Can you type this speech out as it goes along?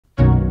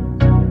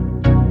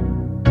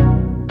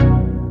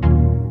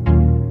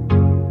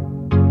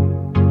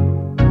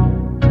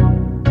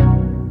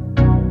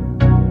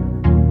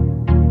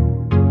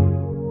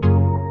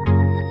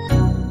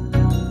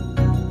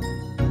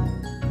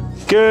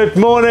Good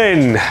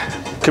morning.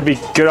 Could be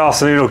good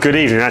afternoon or good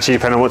evening, actually,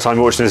 depending on what time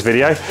you're watching this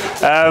video.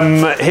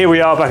 Here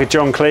we are back at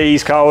John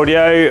Cleese Car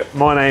Audio.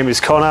 My name is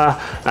Connor,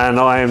 and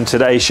I am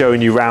today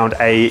showing you around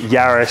a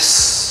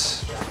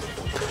Yaris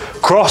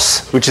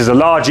Cross, which is a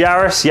large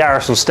Yaris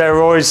on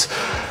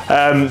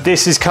steroids.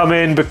 This is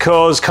coming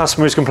because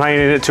customer is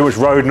complaining of too much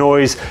road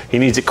noise. He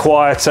needs it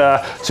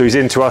quieter, so he's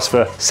into us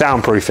for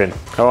soundproofing.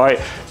 All right.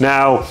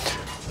 Now,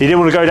 he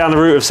didn't want to go down the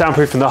route of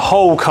soundproofing the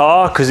whole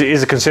car because it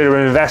is a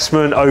considerable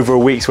investment over a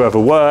week's worth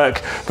of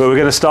work, but we're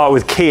going to start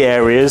with key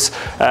areas,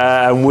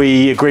 and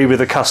we agree with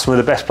the customer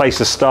the best place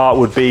to start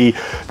would be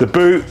the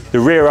boot, the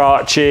rear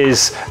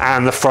arches,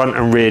 and the front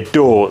and rear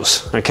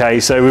doors. Okay,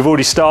 so we've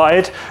already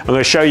started. I'm going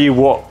to show you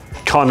what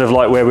kind of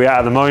like where we're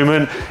at the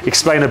moment,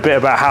 explain a bit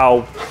about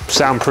how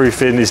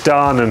soundproofing is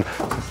done and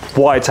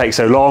why it takes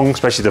so long,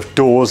 especially the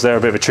doors. They're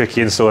a bit of a tricky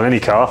install in any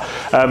car,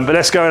 but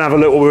let's go and have a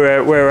look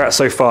where we're at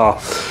so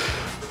far.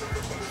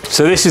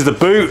 So this is the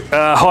boot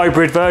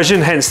hybrid version,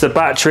 hence the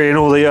battery and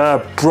all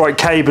the bright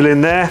cable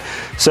in there.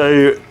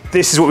 So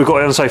this is what we've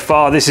got on so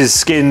far. This is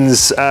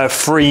Skins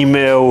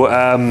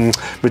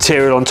 3mm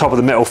material on top of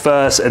the metal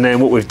first, and then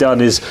what we've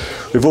done is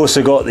we've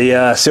also got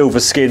the silver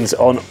skins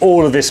on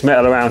all of this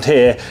metal around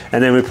here,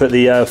 and then we put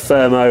the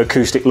thermo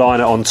acoustic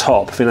liner on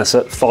top. I think that's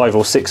at 5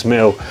 or 6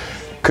 mil.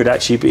 Could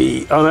actually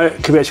be, oh no,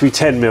 it could actually be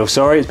 10 mil,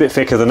 sorry, it's a bit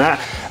thicker than that.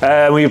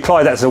 We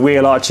apply that to the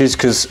wheel arches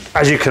because,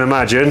 as you can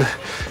imagine,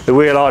 the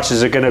wheel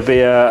arches are going to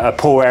be a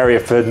poor area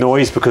for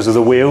noise because of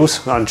the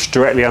wheels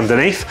directly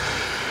underneath.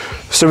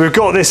 So we've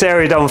got this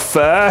area done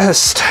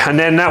first, and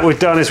then that we've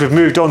done is we've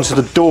moved on to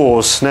the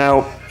doors.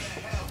 Now,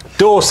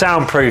 door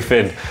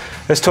soundproofing,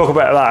 let's talk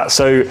about that.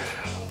 So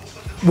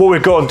what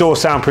we've got on door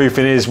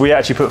soundproofing is we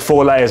actually put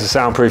 4 layers of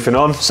soundproofing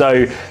on.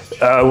 So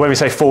when we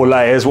say 4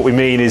 layers, what we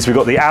mean is we've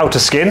got the outer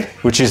skin,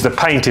 which is the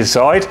painted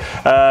side,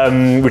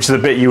 which is the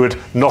bit you would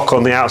knock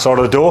on the outside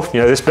of the door,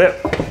 you know, this bit.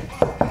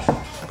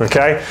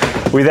 Okay,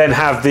 we then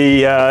have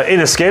the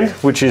inner skin,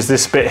 which is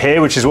this bit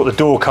here, which is what the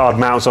door card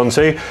mounts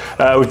onto.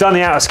 We've done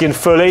the outer skin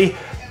fully.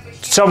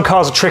 Some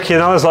cars are trickier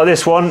than others, like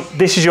this one.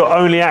 This is your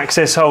only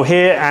access hole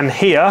here and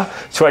here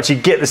to actually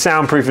get the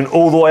soundproofing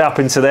all the way up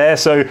into there.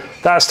 So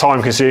that's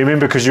time consuming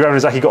because you haven't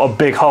exactly got a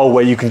big hole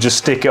where you can just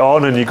stick it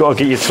on, and you've got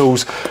to get your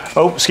tools.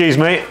 Oh, excuse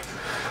me.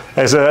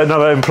 There's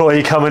another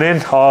employee coming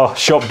in, our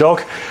shop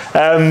dog.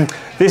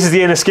 This is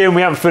the inner skin.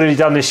 We haven't fully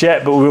done this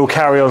yet, but we will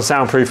carry on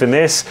soundproofing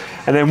this.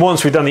 And then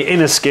once we've done the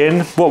inner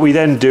skin, what we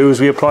then do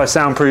is we apply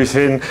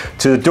soundproofing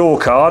to the door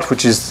card,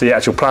 which is the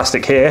actual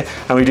plastic here,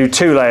 and we do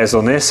 2 layers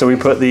on this. So we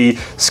put the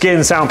skin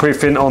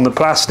soundproofing on the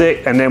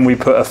plastic, and then we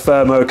put a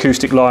thermo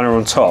acoustic liner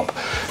on top.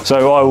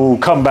 So I will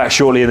come back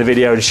shortly in the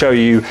video and show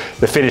you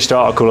the finished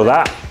article of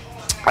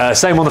that.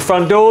 Same on the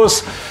front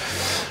doors.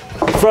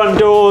 Front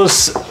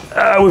doors,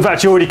 we've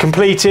actually already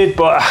completed,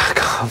 but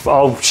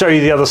I'll show you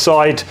the other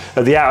side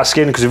of the outer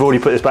skin because we've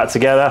already put this back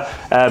together,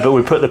 but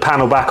we put the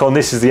panel back on.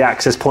 This is the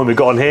access point we've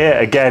got on here.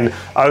 Again,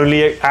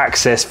 only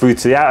access through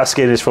to the outer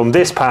skin is from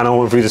this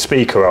panel and through the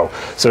speaker roll.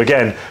 So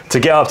again, to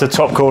get up to the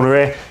top corner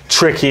here,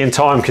 tricky and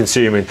time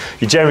consuming.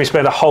 You generally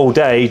spend a whole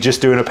day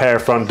just doing a pair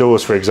of front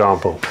doors, for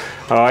example.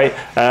 All right,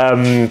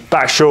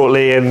 back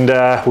shortly, and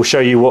we'll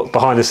show you what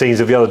behind the scenes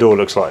of the other door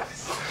looks like.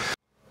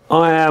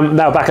 I am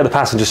now back at the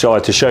passenger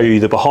side to show you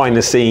the behind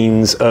the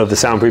scenes of the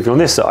soundproofing on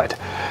this side.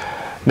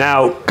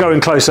 Now, going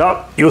close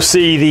up, you'll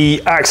see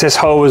the access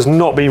hole has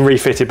not been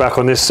refitted back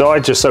on this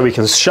side, just so we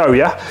can show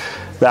you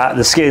that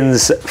the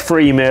Skins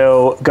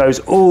 3mm goes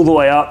all the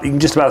way up. You can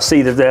just about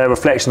see the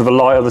reflection of the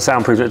light of the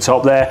soundproofing at the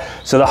top there.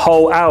 So the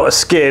whole outer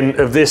skin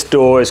of this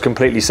door is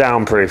completely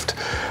soundproofed.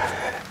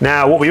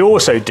 Now, what we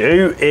also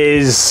do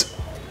is,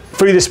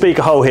 through the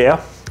speaker hole here,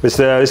 this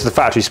is the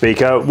factory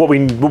speaker. What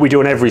we do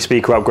on every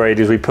speaker upgrade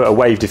is we put a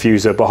wave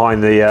diffuser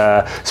behind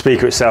the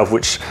speaker itself,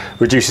 which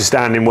reduces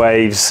standing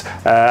waves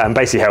and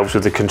basically helps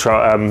with the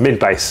control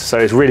mid-bass. So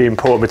it's really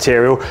important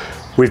material.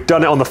 We've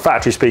done it on the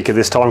factory speaker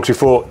this time because we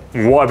thought,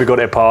 why have we got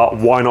it apart?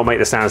 Why not make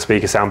the standard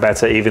speaker sound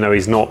better? Even though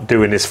he's not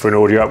doing this for an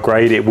audio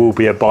upgrade, it will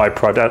be a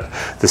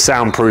byproduct. The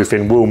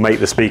soundproofing will make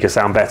the speaker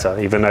sound better,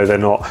 even though they're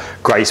not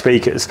great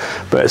speakers.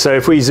 But so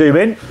if we zoom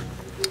in,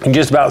 you can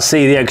just about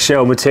see the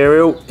eggshell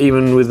material,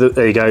 even with the,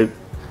 there you go,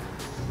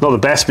 not the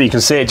best, but you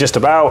can see it just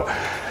about.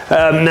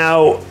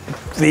 Now,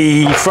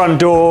 the front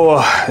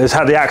door has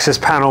had the access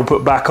panel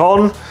put back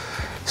on.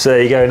 So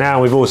there you go. Now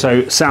we've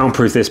also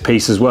soundproofed this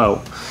piece as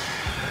well.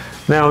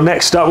 Now,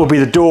 next up will be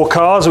the door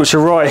cards, which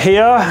are right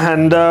here,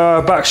 and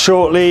back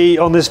shortly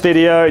on this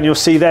video, and you'll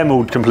see them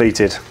all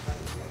completed.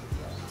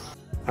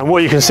 And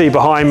what you can see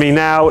behind me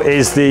now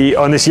is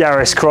on this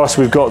Yaris Cross,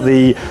 we've got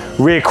the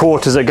rear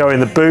quarters that go in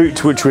the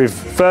boot, which we've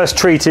first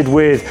treated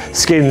with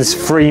Skins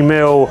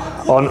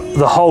 3mm on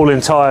the whole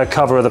entire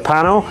cover of the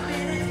panel.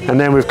 And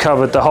then we've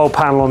covered the whole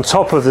panel on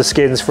top of the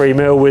Skins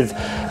 3mm with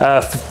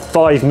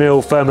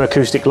 5mm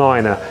thermoacoustic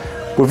liner.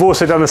 We've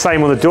also done the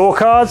same on the door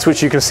cards,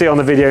 which you can see on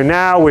the video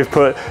now. We've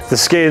put the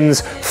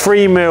Skins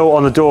 3mm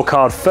on the door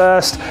card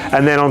first,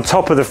 and then on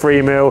top of the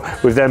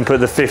 3mm, we've then put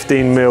the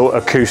 15mm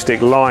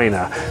acoustic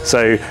liner.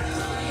 So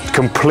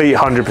complete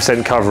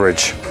 100%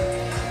 coverage.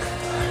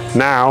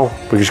 Now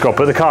we just got to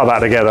put the car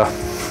back together.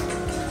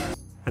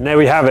 And there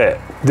we have it.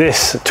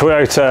 This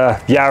Toyota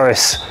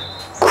Yaris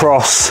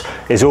Cross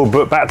is all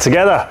put back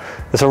together.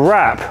 It's a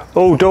wrap.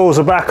 All doors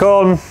are back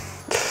on.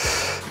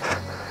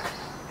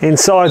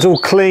 Inside's all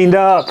cleaned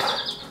up.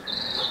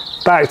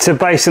 Back to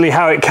basically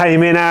how it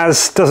came in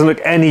as. Doesn't look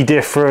any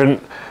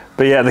different.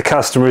 But yeah, the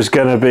customer is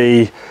going to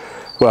be,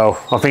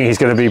 well, I think he's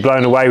going to be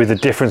blown away with the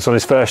difference on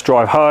his first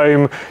drive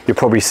home. You'll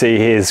probably see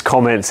his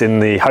comments in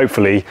the,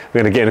 hopefully,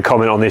 we're going to get a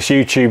comment on this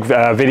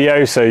YouTube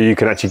video so you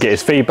can actually get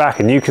his feedback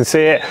and you can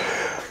see it.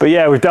 But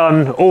yeah, we've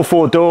done all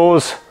 4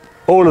 doors,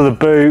 all of the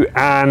boot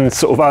and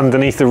sort of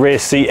underneath the rear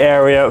seat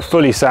area,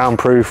 fully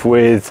soundproof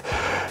with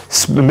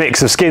a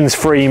mix of skins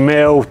free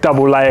mill,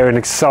 double layer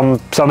in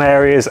some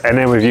areas, and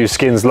then we've used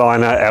skins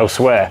liner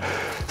elsewhere.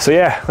 So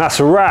yeah, that's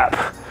a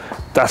wrap.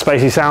 That's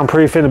basically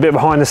soundproofing, a bit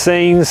behind the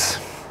scenes.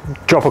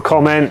 Drop a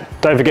comment,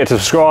 don't forget to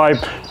subscribe,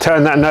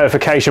 turn that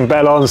notification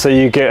bell on so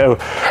you get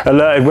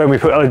alerted when we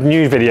put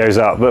new videos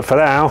up. But for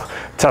now,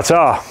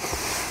 ta-ta.